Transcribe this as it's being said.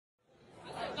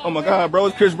Oh my God, bro,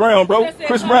 it's Chris Brown, bro.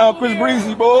 Chris Brown, Chris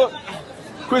Breezy, boy.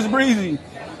 Chris Breezy.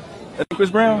 That's Chris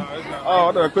Brown? Oh,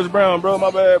 I thought Chris Brown, bro. My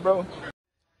bad, bro.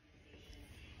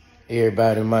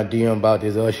 Everybody in my DM about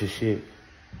this Usher shit.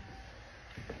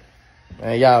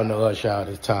 Man, y'all know Usher out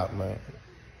the top, man.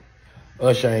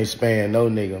 Usher ain't sparing no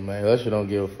nigga, man.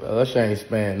 Usher ain't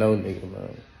sparing no nigga,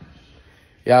 man.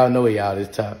 Y'all know he out his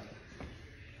top.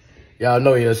 Y'all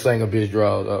know he'll sing a bitch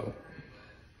draws up.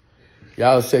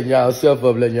 Y'all setting y'all self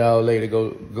up, letting y'all lady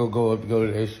go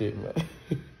to that shit, man.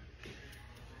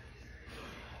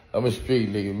 I'm a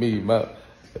street nigga,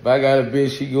 if I got a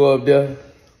bitch, she go up there,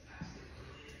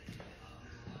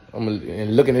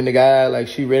 and looking in the eye like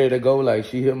she ready to go, like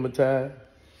she hypnotized,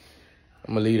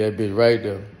 I'm gonna leave that bitch right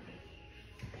there.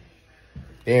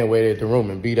 Then wait at the room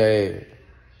and beat her ass.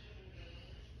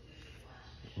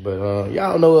 But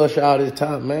y'all know Usher out his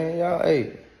top, man. Y'all,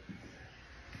 hey,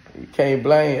 you can't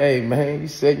blame, hey, man, you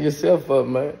setting yourself up,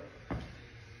 man.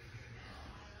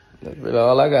 That's really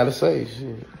all I gotta say,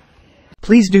 shit.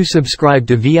 Please do subscribe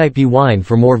to VIP Wine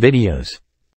for more videos.